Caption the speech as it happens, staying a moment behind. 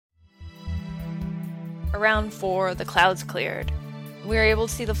Around 4, the clouds cleared. We were able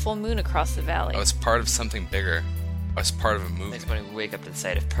to see the full moon across the valley. I was part of something bigger. I was part of a movement. Next morning, we wake up to the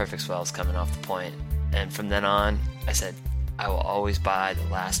sight of perfect swells coming off the point. And from then on, I said, I will always buy the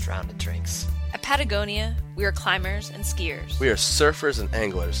last round of drinks. At Patagonia, we are climbers and skiers. We are surfers and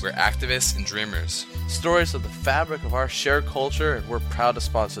anglers. We're activists and dreamers. Stories of the fabric of our shared culture, and we're proud to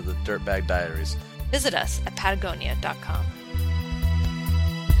sponsor the Dirtbag Diaries. Visit us at patagonia.com.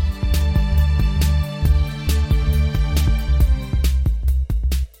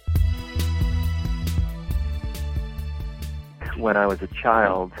 When I was a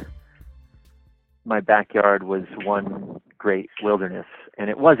child, my backyard was one great wilderness,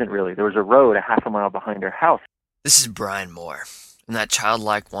 and it wasn't really. There was a road a half a mile behind our house. This is Brian Mohr, and that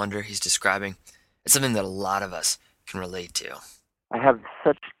childlike wonder he's describing is something that a lot of us can relate to. I have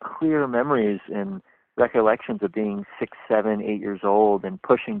such clear memories and recollections of being 6, 7, 8 years old and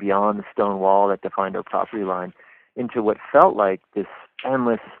pushing beyond the stone wall that defined our property line into what felt like this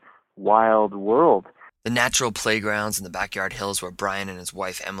endless, wild world. The natural playgrounds and the backyard hills where Brian and his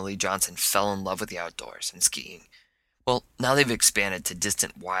wife Emily Johnson fell in love with the outdoors and skiing. Well, now they've expanded to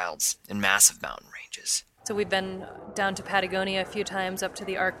distant wilds and massive mountain ranges. So we've been down to Patagonia a few times, up to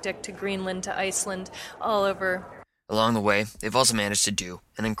the Arctic, to Greenland, to Iceland, all over. Along the way, they've also managed to do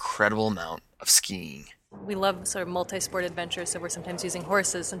an incredible amount of skiing. We love sort of multi-sport adventures, so we're sometimes using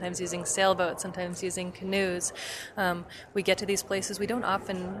horses, sometimes using sailboats, sometimes using canoes. We get to these places. We don't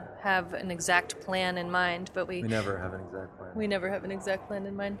often have an exact plan in mind, but we never have an exact plan. We never have an exact plan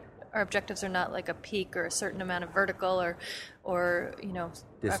in mind. Our objectives are not like a peak or a certain amount of vertical or our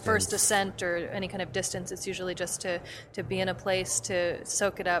first ascent or any kind of distance. It's usually just to be in a place, to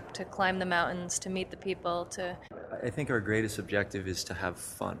soak it up, to climb the mountains, to meet the people. I think our greatest objective is to have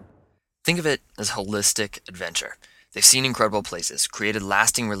fun. Think of it as holistic adventure. They've seen incredible places, created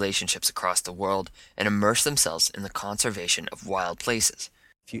lasting relationships across the world, and immersed themselves in the conservation of wild places.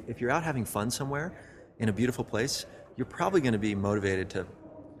 If you're out having fun somewhere in a beautiful place, you're probably going to be motivated to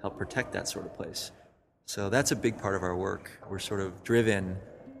help protect that sort of place. So that's a big part of our work. We're sort of driven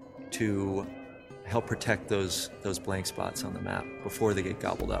to help protect those blank spots on the map before they get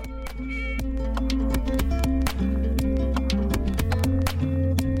gobbled up.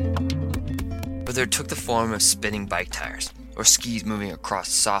 Whether it took the form of spinning bike tires or skis moving across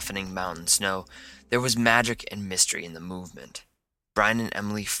softening mountain snow, there was magic and mystery in the movement. Brian and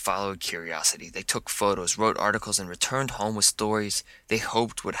Emily followed curiosity. They took photos, wrote articles, and returned home with stories they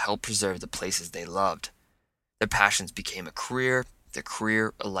hoped would help preserve the places they loved. Their passions became a career, their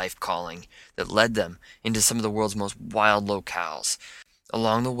career a life calling that led them into some of the world's most wild locales.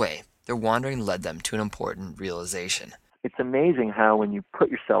 Along the way, their wandering led them to an important realization. It's amazing how when you put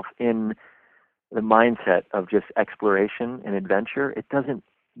yourself in the mindset of just exploration and adventure, it doesn't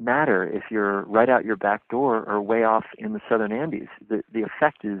matter if you're right out your back door or way off in the southern Andes. The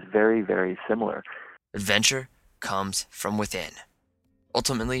effect is very, very similar. Adventure comes from within.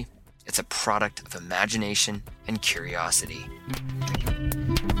 Ultimately, it's a product of imagination and curiosity.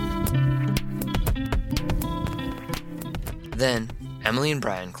 Then, Emily and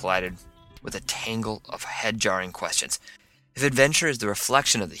Brian collided with a tangle of head-jarring questions. If adventure is the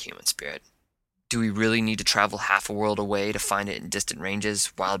reflection of the human spirit, do we really need to travel half a world away to find it in distant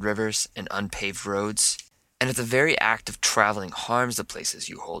ranges, wild rivers, and unpaved roads? And if the very act of traveling harms the places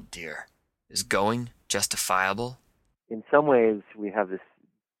you hold dear, is going justifiable? In some ways, we have this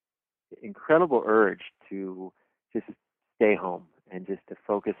incredible urge to just stay home and just to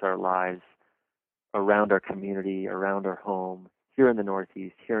focus our lives around our community, around our home, here in the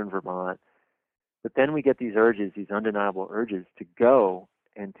Northeast, here in Vermont. But then we get these urges, these undeniable urges to go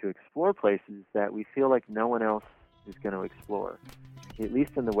and to explore places that we feel like no one else is going to explore, at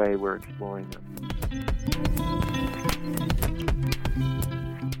least in the way we're exploring them.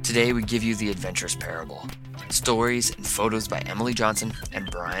 Today we give you the Adventurous Parable. Stories and photos by Emily Johnson and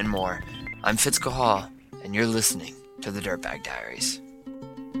Brian Mohr. I'm Fitz Cahall, and you're listening to the Dirtbag Diaries.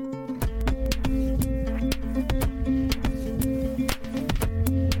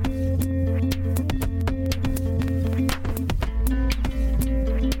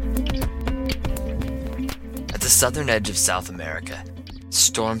 Southern edge of South America,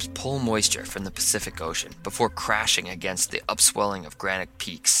 storms pull moisture from the Pacific Ocean before crashing against the upswelling of granite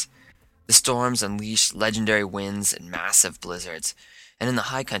peaks. The storms unleash legendary winds and massive blizzards, and in the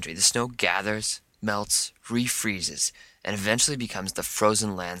high country the snow gathers, melts, refreezes, and eventually becomes the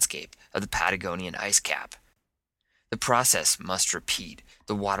frozen landscape of the Patagonian ice cap. The process must repeat.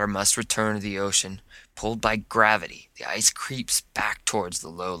 The water must return to the ocean. Pulled by gravity, the ice creeps back towards the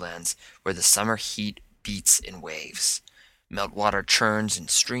lowlands, where the summer heat beats in waves. Meltwater churns in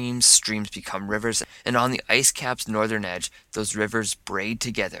streams, streams become rivers, and on the ice cap's northern edge, those rivers braid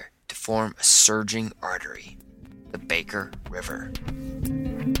together to form a surging artery, the Baker River.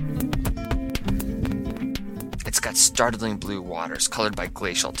 It's got startling blue waters colored by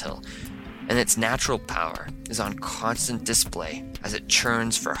glacial till, and its natural power is on constant display as it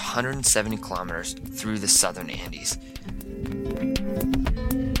churns for 170 kilometers through the southern Andes.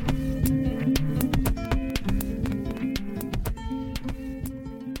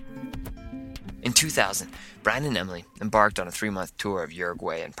 In 2000, Brian and Emily embarked on a 3-month tour of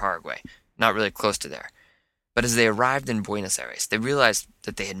Uruguay and Paraguay, not really close to there. But as they arrived in Buenos Aires, they realized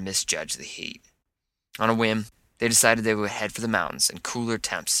that they had misjudged the heat. On a whim, they decided they would head for the mountains and cooler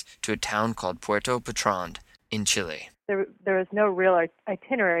temps to a town called Puerto Patrón in Chile. There was no real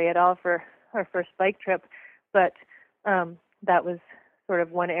itinerary at all for our first bike trip, but that was sort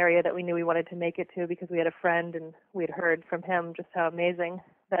of one area that we knew we wanted to make it to because we had a friend and we'd heard from him just how amazing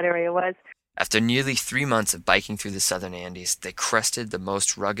that area was. After nearly 3 months of biking through the southern Andes, they crested the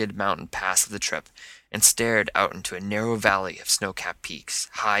most rugged mountain pass of the trip and stared out into a narrow valley of snow-capped peaks,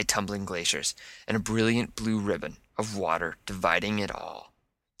 high tumbling glaciers, and a brilliant blue ribbon of water dividing it all,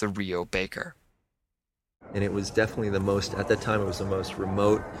 the Rio Baker. And it was definitely at that time, it was the most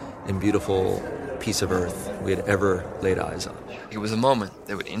remote and beautiful piece of earth we had ever laid eyes on. It was a moment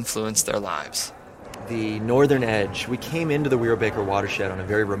that would influence their lives. The northern edge, we came into the Rio Baker watershed on a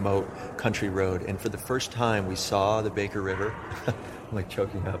very remote country road, and for the first time we saw the Baker River. I'm like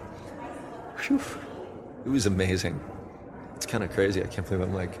choking up. Whew. It was amazing. It's kind of crazy. I can't believe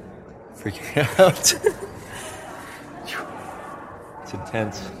I'm like freaking out. It's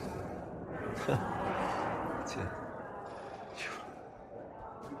intense.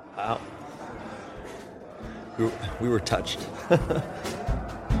 Wow. We were touched.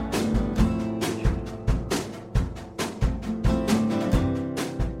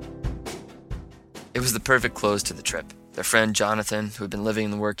 It was the perfect close to the trip. Their friend Jonathan, who had been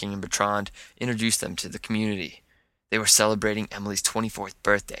living and working in Bertrand, introduced them to the community. They were celebrating Emily's 24th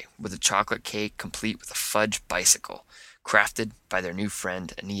birthday with a chocolate cake complete with a fudge bicycle, crafted by their new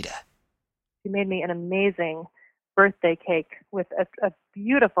friend Anita. She made me an amazing birthday cake with a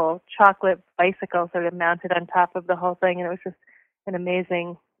beautiful chocolate bicycle sort of mounted on top of the whole thing, and it was just an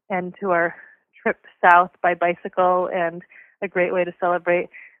amazing end to our trip south by bicycle and a great way to celebrate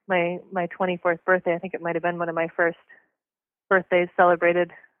my 24th birthday. I think it might have been one of my first birthdays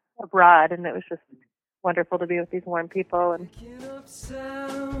celebrated abroad, and it was just wonderful to be with these warm people. And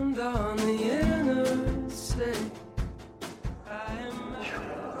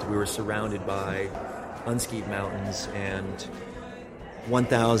we were surrounded by unskied mountains and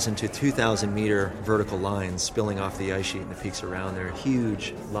 1,000 to 2,000 meter vertical lines spilling off the ice sheet and the peaks around there,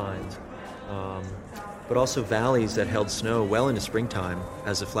 huge lines. But also valleys that held snow well into springtime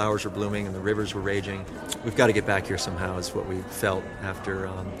as the flowers were blooming and the rivers were raging. We've got to get back here somehow is what we felt after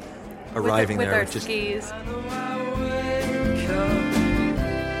arriving with there. Our skis.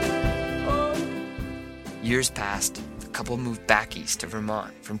 Years passed. The couple moved back east to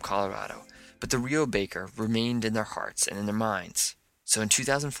Vermont from Colorado, but the Rio Baker remained in their hearts and in their minds. So in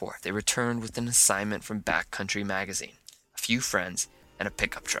 2004, they returned with an assignment from Backcountry magazine, a few friends, and a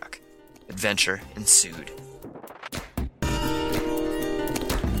pickup truck. Adventure ensued. But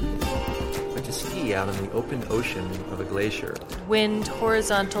to ski out in the open ocean of a glacier. Wind,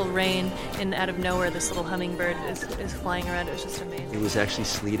 horizontal rain, and out of nowhere this little hummingbird is flying around. It was just amazing. It was actually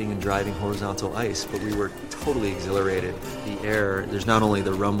sleeting and driving horizontal ice, but we were totally exhilarated. The air, there's not only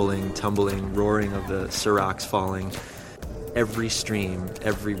the rumbling, tumbling, roaring of the seracs falling, every stream,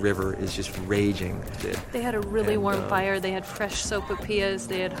 every river is just raging. They had a really warm fire. They had fresh sopapillas.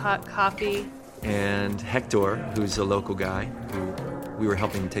 They had hot coffee. And Hector, who's a local guy, who we were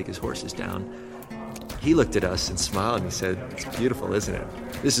helping him take his horses down, he looked at us and smiled and he said, "It's beautiful, isn't it?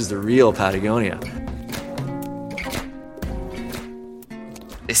 This is the real Patagonia."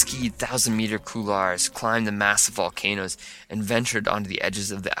 They skied 1,000-meter couloirs, climbed the massive volcanoes, and ventured onto the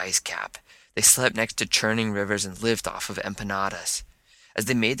edges of the ice cap. They slept next to churning rivers and lived off of empanadas. As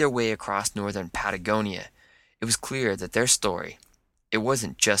they made their way across northern Patagonia, it was clear that their story, it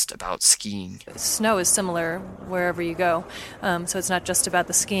wasn't just about skiing. Snow is similar wherever you go. So it's not just about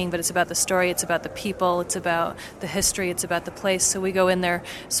the skiing, but it's about the story, it's about the people, it's about the history, it's about the place. So we go in there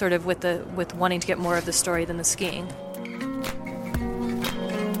sort of with wanting to get more of the story than the skiing.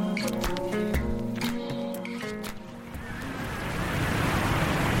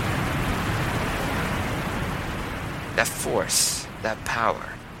 That force, that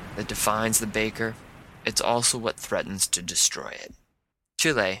power that defines the Baker, it's also what threatens to destroy it.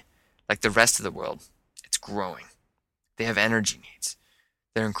 Chile, like the rest of the world, it's growing. They have energy needs.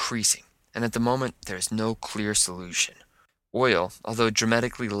 They're increasing, and at the moment, there is no clear solution. Oil, although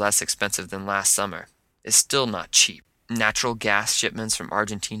dramatically less expensive than last summer, is still not cheap. Natural gas shipments from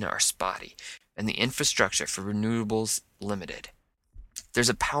Argentina are spotty, and the infrastructure for renewables limited. There's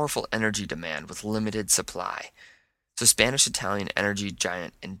a powerful energy demand with limited supply, so Spanish-Italian energy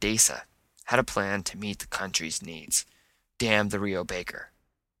giant Endesa had a plan to meet the country's needs. Dam the Rio Baker.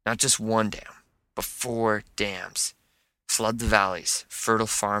 Not just one dam, but 4 dams. Flood the valleys, fertile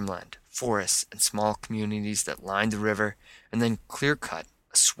farmland, forests, and small communities that lined the river, and then clear-cut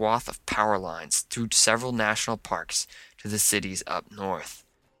a swath of power lines through several national parks to the cities up north.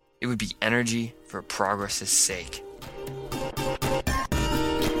 It would be energy for progress's sake.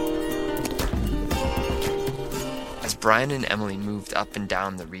 As Brian and Emily moved up and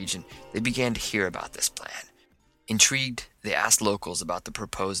down the region, they began to hear about this plan. Intrigued, they asked locals about the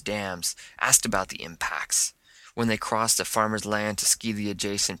proposed dams, asked about the impacts. When they crossed a farmer's land to ski the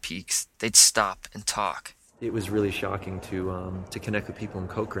adjacent peaks, they'd stop and talk. It was really shocking to connect with people in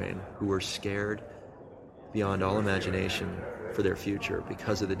Cochrane who were scared beyond all imagination for their future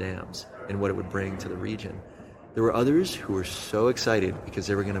because of the dams and what it would bring to the region. There were others who were so excited because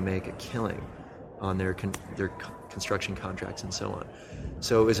they were going to make a killing on their construction contracts and so on.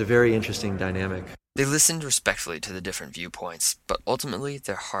 So it was a very interesting dynamic. They listened respectfully to the different viewpoints, but ultimately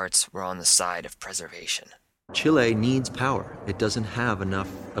their hearts were on the side of preservation. Chile needs power. It doesn't have enough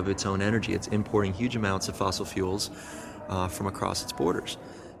of its own energy. It's importing huge amounts of fossil fuels from across its borders.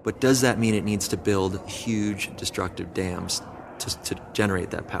 But does that mean it needs to build huge destructive dams to generate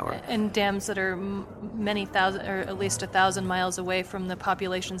that power? And dams that are many thousand, or at least 1,000 miles away from the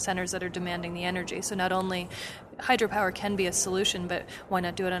population centers that are demanding the energy. So not only hydropower can be a solution, but why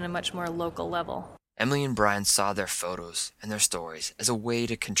not do it on a much more local level? Emily and Brian saw their photos and their stories as a way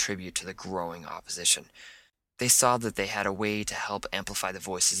to contribute to the growing opposition. They saw that they had a way to help amplify the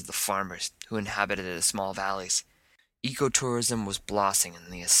voices of the farmers who inhabited the small valleys. Ecotourism was blossoming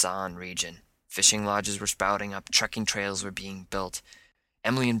in the Asan region. Fishing lodges were sprouting up, trekking trails were being built.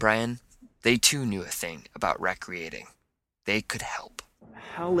 Emily and Brian, they too knew a thing about recreating. They could help.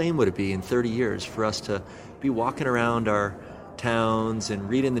 How lame would it be in 30 years for us to be walking around our towns and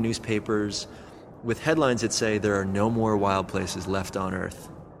reading the newspapers with headlines that say there are no more wild places left on Earth?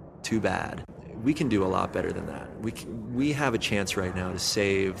 Too bad. We can do a lot better than that. We have a chance right now to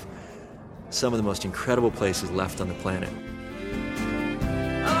save some of the most incredible places left on the planet.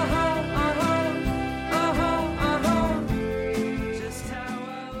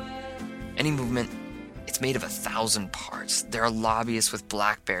 Any movement, it's made of 1,000 parts. There are lobbyists with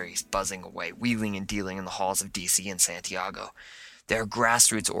blackberries buzzing away, wheeling and dealing in the halls of D.C. and Santiago. There are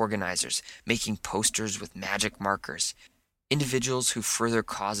grassroots organizers making posters with magic markers, individuals who further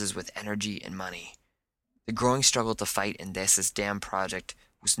causes with energy and money. The growing struggle to fight Endesa's dam project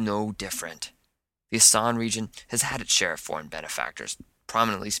was no different. The Asan region has had its share of foreign benefactors,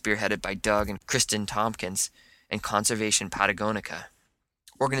 prominently spearheaded by Doug and Kristen Tompkins and Conservation Patagonica.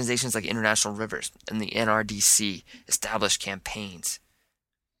 Organizations like International Rivers and the NRDC established campaigns.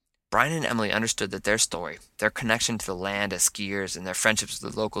 Brian and Emily understood that their story, their connection to the land as skiers, and their friendships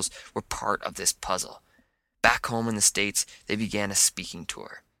with the locals were part of this puzzle. Back home in the States, they began a speaking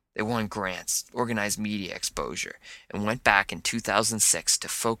tour. They won grants, organized media exposure, and went back in 2006 to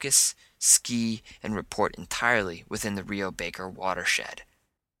focus, ski, and report entirely within the Rio Baker watershed.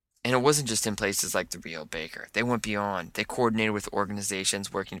 And it wasn't just in places like the Rio Baker. They went beyond. They coordinated with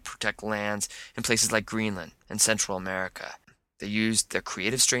organizations working to protect lands in places like Greenland and Central America. They used their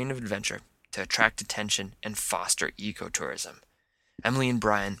creative strain of adventure to attract attention and foster ecotourism. Emily and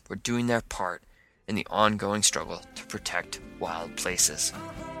Brian were doing their part in the ongoing struggle to protect wild places.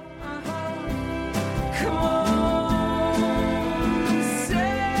 Come on,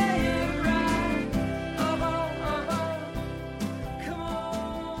 say it right. Come on.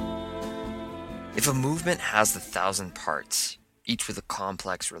 If a movement has 1,000 parts, each with a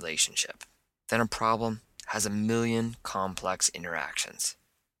complex relationship, then a problem has 1,000,000 complex interactions.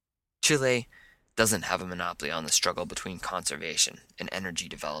 Chile doesn't have a monopoly on the struggle between conservation and energy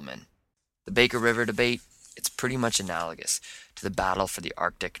development. The Baker River debate, it's pretty much analogous to the battle for the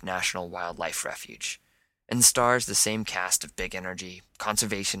Arctic National Wildlife Refuge, and stars the same cast of big energy,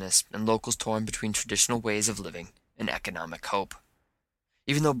 conservationists, and locals torn between traditional ways of living and economic hope.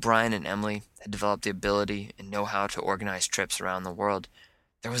 Even though Brian and Emily had developed the ability and know-how to organize trips around the world,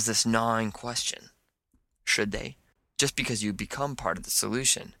 there was this gnawing question. Should they? Just because you become part of the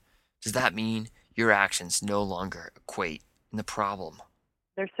solution, does that mean your actions no longer equate in the problem?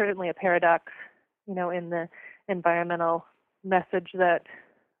 There's certainly a paradox, in the environmental message that,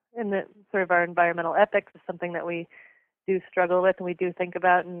 in the sort of our environmental ethics, is something that we do struggle with and we do think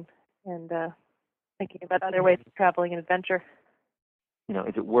about, and thinking about other ways of traveling and adventure.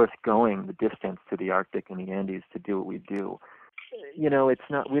 Is it worth going the distance to the Arctic and the Andes to do what we do? It's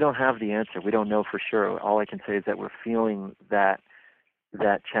not. We don't have the answer. We don't know for sure. All I can say is that we're feeling that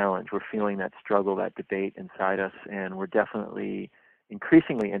challenge. We're feeling that struggle, that debate inside us, and we're definitely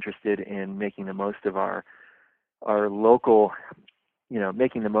increasingly interested in making the most of our local,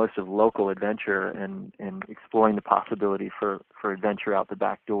 making the most of local adventure and exploring the possibility for adventure out the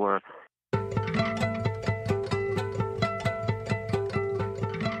back door.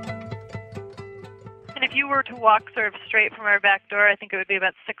 And if you were to walk sort of straight from our back door, I think it would be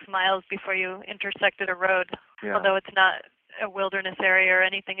about 6 miles before you intersected a road. Yeah. Although it's not a wilderness area or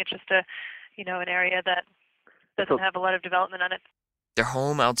anything, it's just an area that doesn't have a lot of development on it. Their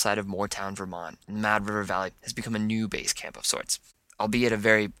home outside of Moortown, Vermont, in the Mad River Valley, has become a new base camp of sorts, albeit a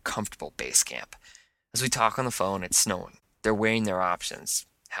very comfortable base camp. As we talk on the phone, it's snowing. They're weighing their options: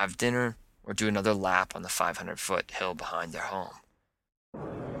 have dinner or do another lap on the 500-foot hill behind their home.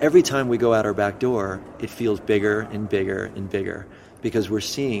 Every time we go out our back door, it feels bigger and bigger and bigger because we're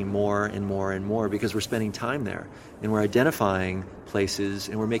seeing more and more and more, because we're spending time there and we're identifying places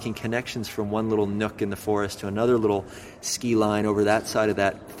and we're making connections from one little nook in the forest to another little ski line over that side of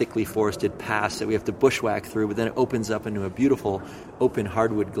that thickly forested pass that we have to bushwhack through, but then it opens up into a beautiful open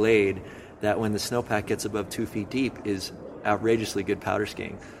hardwood glade that, when the snowpack gets above 2 feet deep, is outrageously good powder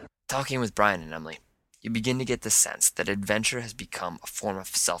skiing. Talking with Brian and Emily, you begin to get the sense that adventure has become a form of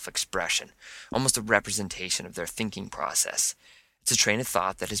self-expression, almost a representation of their thinking process. It's a train of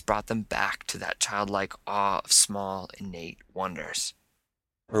thought that has brought them back to that childlike awe of small, innate wonders.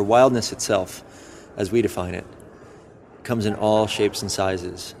 Or wildness itself, as we define it, comes in all shapes and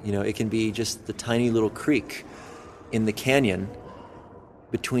sizes. It can be just the tiny little creek in the canyon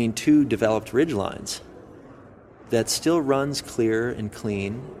between two developed ridgelines that still runs clear and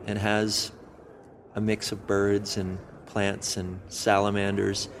clean and has a mix of birds and plants and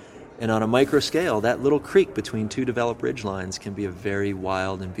salamanders. And on a micro scale, that little creek between two developed ridgelines can be a very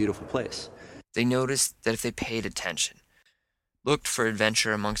wild and beautiful place. They noticed that if they paid attention, looked for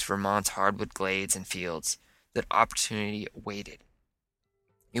adventure amongst Vermont's hardwood glades and fields, that opportunity awaited.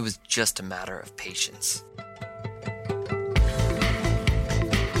 It was just a matter of patience.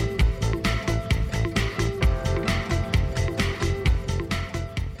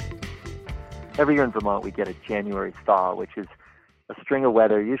 Every year in Vermont, we get a January thaw, which is a string of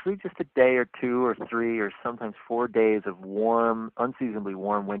weather, usually just a day or 2 or 3 or sometimes 4 days of warm, unseasonably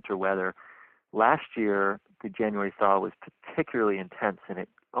warm winter weather. Last year, the January thaw was particularly intense, and I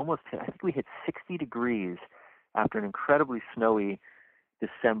think we hit 60 degrees after an incredibly snowy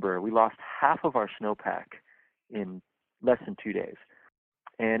December. We lost half of our snowpack in less than 2 days,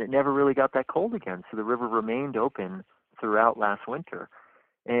 and it never really got that cold again, so the river remained open throughout last winter.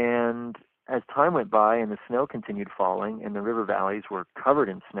 And as time went by and the snow continued falling and the river valleys were covered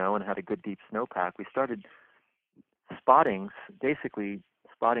in snow and had a good deep snowpack, we started spotting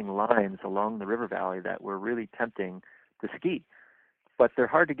lines along the river valley that were really tempting to ski, but they're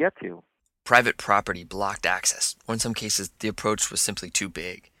hard to get to. Private property blocked access, or in some cases the approach was simply too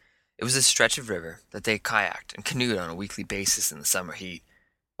big. It was a stretch of river that they kayaked and canoed on a weekly basis in the summer heat.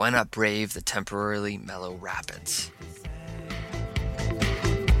 Why not brave the temporarily mellow rapids?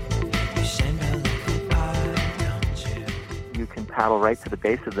 You can paddle right to the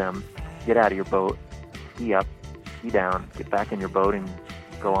base of them, get out of your boat, ski up, ski down, get back in your boat, and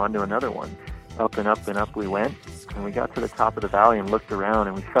go on to another one. Up and up and up we went, and we got to the top of the valley and looked around,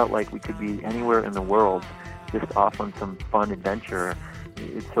 and we felt like we could be anywhere in the world, just off on some fun adventure.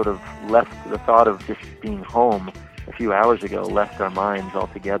 It sort of left the thought of just being home a few hours ago, left our minds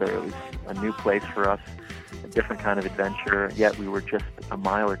altogether. It was a new place for us, a different kind of adventure, yet we were just a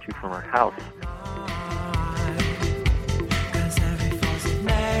mile or two from our house.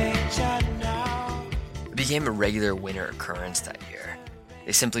 It became a regular winter occurrence that year.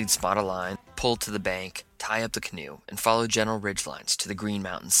 They simply spot a line, pull to the bank, tie up the canoe, and follow gentle ridgelines to the Green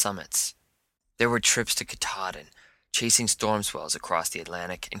Mountain summits. There were trips to Katahdin, chasing storm swells across the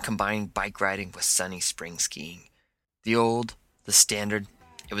Atlantic and combining bike riding with sunny spring skiing. The old, the standard,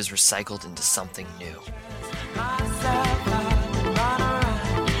 it was recycled into something new.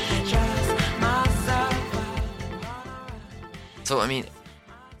 So,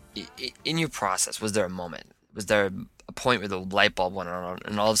 in your process, was there a moment? Was there a point where the light bulb went on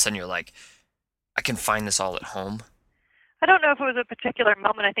and all of a sudden you're like, I can find this all at home? I don't know if it was a particular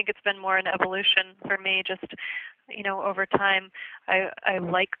moment. I think it's been more an evolution for me. Just, over time, I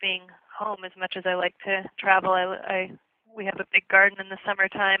like being home as much as I like to travel. We have a big garden in the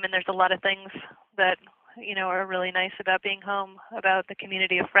summertime, and there's a lot of things that are really nice about being home, about the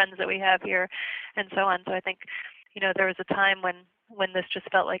community of friends that we have here, and so on. So I think, there was a time when this just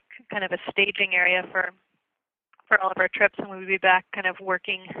felt like kind of a staging area for all of our trips, and we would be back kind of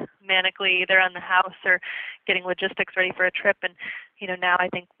working manically either on the house or getting logistics ready for a trip. And now I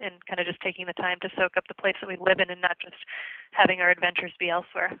think in kind of just taking the time to soak up the place that we live in and not just having our adventures be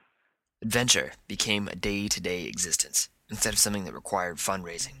elsewhere. Adventure became a day-to-day existence instead of something that required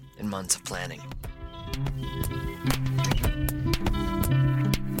fundraising and months of planning.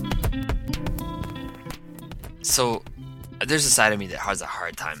 So there's a side of me that has a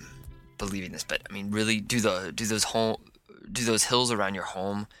hard time believing this, but I mean, really, do those hills around your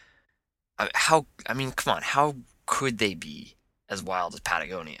home? Come on, how could they be as wild as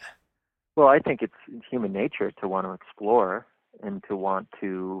Patagonia? Well, I think it's human nature to want to explore and to want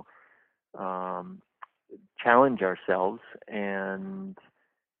to challenge ourselves, and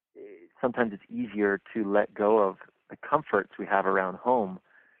sometimes it's easier to let go of the comforts we have around home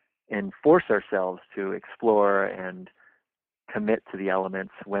and force ourselves to explore and commit to the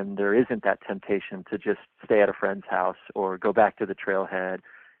elements when there isn't that temptation to just stay at a friend's house or go back to the trailhead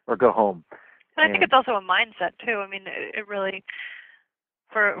or go home. And I think it's also a mindset too. I mean, it really,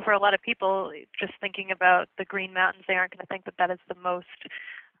 for a lot of people, just thinking about the Green Mountains, they aren't going to think that is the most,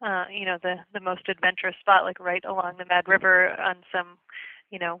 the most adventurous spot, like right along the Mad River on some,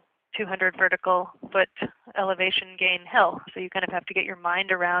 200 vertical foot elevation gain hill. So you kind of have to get your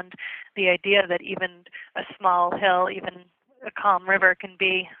mind around the idea that even a small hill, even a calm river, can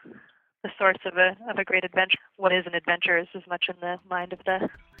be the source of a great adventure. What is an adventure is as much in the mind of the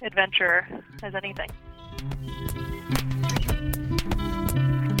adventurer as anything.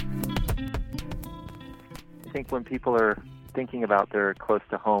 I think when people are thinking about their close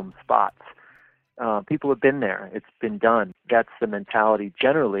to home spots, people have been there. It's been done. That's the mentality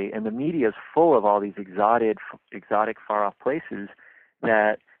generally, and the media is full of all these exotic, far-off places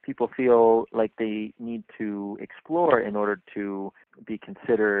that people feel like they need to explore in order to be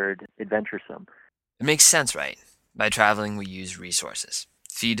considered adventuresome. It makes sense, right? By traveling, we use resources.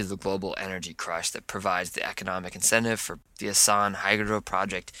 Feed to the global energy crush that provides the economic incentive for the Asan Hydro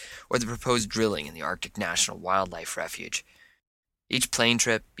project or the proposed drilling in the Arctic National Wildlife Refuge. Each plane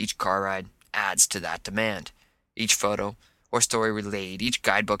trip, each car ride, adds to that demand. Each photo or story relayed, each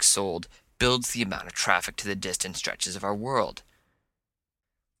guidebook sold, builds the amount of traffic to the distant stretches of our world.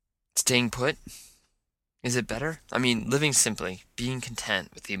 Staying put? Is it better? I mean, living simply, being content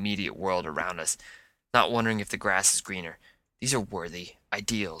with the immediate world around us, not wondering if the grass is greener. These are worthy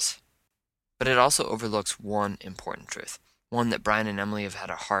ideals. But it also overlooks one important truth, one that Brian and Emily have had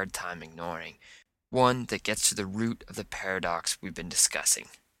a hard time ignoring, one that gets to the root of the paradox we've been discussing.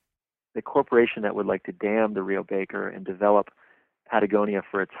 The corporation that would like to dam the Rio Baker and develop Patagonia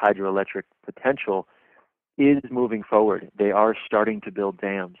for its hydroelectric potential is moving forward. They are starting to build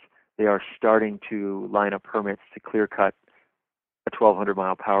dams. They are starting to line up permits to clear cut a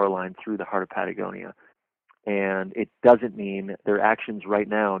 1,200-mile power line through the heart of Patagonia. And it doesn't mean their actions right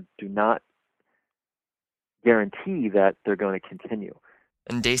now do not guarantee that they're going to continue.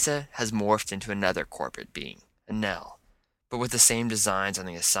 Endesa has morphed into another corporate being, Enel. But with the same designs on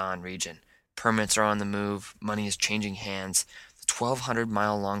the Asan region, permits are on the move, money is changing hands, the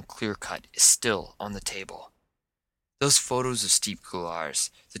 1,200-mile-long clear cut is still on the table. Those photos of steep couloirs,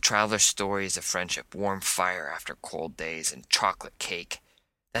 the traveler's stories of friendship, warm fire after cold days, and chocolate cake,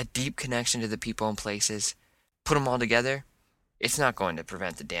 that deep connection to the people and places, put them all together, it's not going to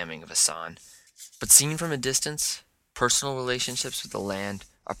prevent the damming of Asan. But seen from a distance, personal relationships with the land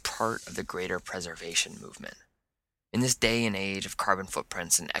are part of the greater preservation movement. In this day and age of carbon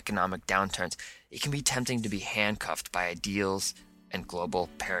footprints and economic downturns, it can be tempting to be handcuffed by ideals and global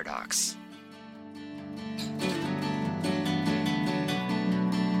paradox.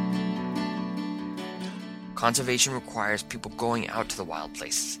 Conservation requires people going out to the wild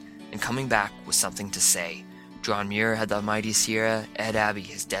places and coming back with something to say. John Muir had the mighty Sierra, Ed Abbey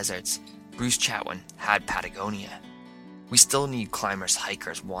his deserts, Bruce Chatwin had Patagonia. We still need climbers,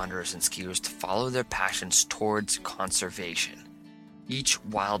 hikers, wanderers, and skiers to follow their passions towards conservation. Each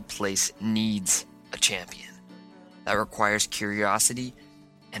wild place needs a champion. That requires curiosity,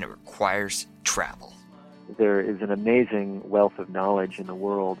 and it requires travel. There is an amazing wealth of knowledge in the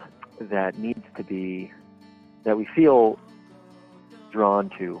world that needs to be, that we feel drawn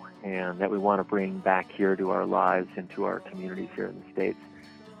to, and that we want to bring back here to our lives and to our communities here in the States.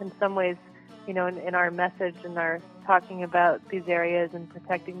 In some ways, in our message and our talking about these areas and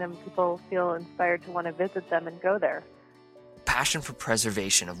protecting them, people feel inspired to want to visit them and go there. Passion for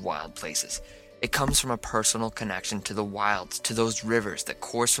preservation of wild places. It comes from a personal connection to the wilds, to those rivers that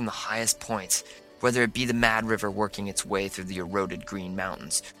course from the highest points, Whether it be the Mad River working its way through the eroded Green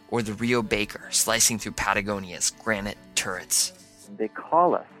Mountains, or the Rio Baker slicing through Patagonia's granite turrets. They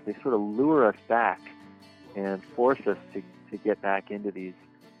call us, they sort of lure us back and force us to get back into these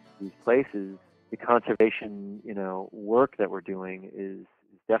places. The conservation, work that we're doing is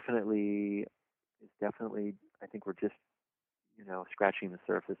definitely, I think we're just, scratching the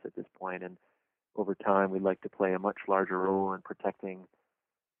surface at this point. And over time, we'd like to play a much larger role in protecting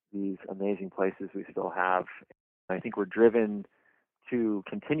these amazing places we still have. I think we're driven to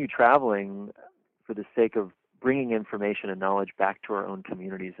continue traveling for the sake of bringing information and knowledge back to our own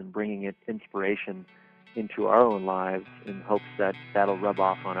communities and bringing it inspiration into our own lives in hopes that that'll rub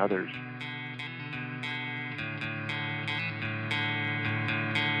off on others.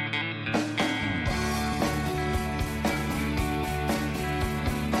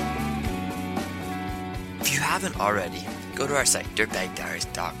 If you haven't already, go to our site,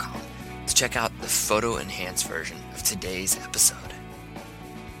 dirtbagdiaries.com, to check out the photo-enhanced version of today's episode.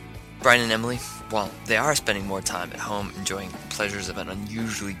 Brian and Emily, while they are spending more time at home enjoying the pleasures of an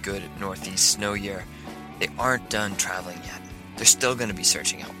unusually good Northeast snow year, they aren't done traveling yet. They're still going to be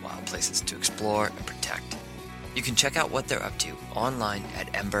searching out wild places to explore and protect. You can check out what they're up to online at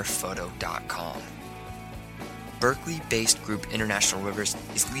emberphoto.com. Berkeley-based group International Rivers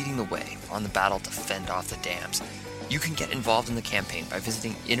is leading the way on the battle to fend off the dams. You can get involved in the campaign by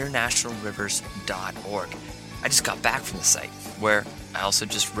visiting internationalrivers.org. I just got back from the site, where I also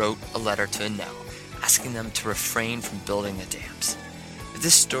just wrote a letter to Enel, asking them to refrain from building the dams. If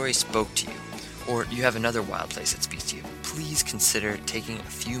this story spoke to you, or you have another wild place that speaks to you, please consider taking a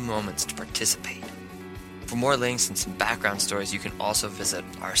few moments to participate. For more links and some background stories, you can also visit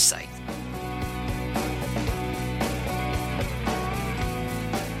our site.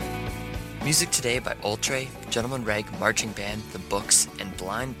 Music today by Ultre, Gentleman Rag Marching Band, The Books, and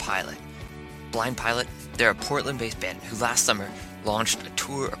Blind Pilot. Blind Pilot, they're a Portland-based band who last summer launched a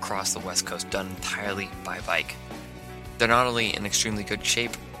tour across the West Coast done entirely by bike. They're not only in extremely good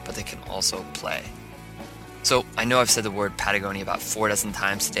shape, but they can also play. So, I know I've said the word Patagonia about 4 dozen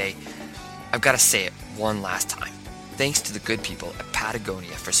times today. I've got to say it one last time. Thanks to the good people at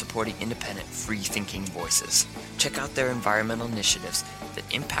Patagonia for supporting independent, free-thinking voices. Check out their environmental initiatives that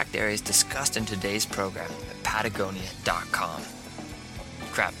impact areas discussed in today's program at patagonia.com.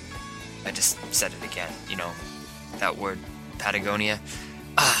 Crap, I just said it again. That word, Patagonia.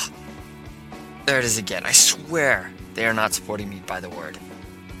 There it is again. I swear they are not supporting me by the word.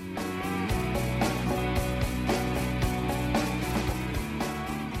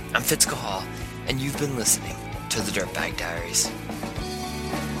 I'm Fitz Cahall, and you've been listening to the Dirtbag Diaries.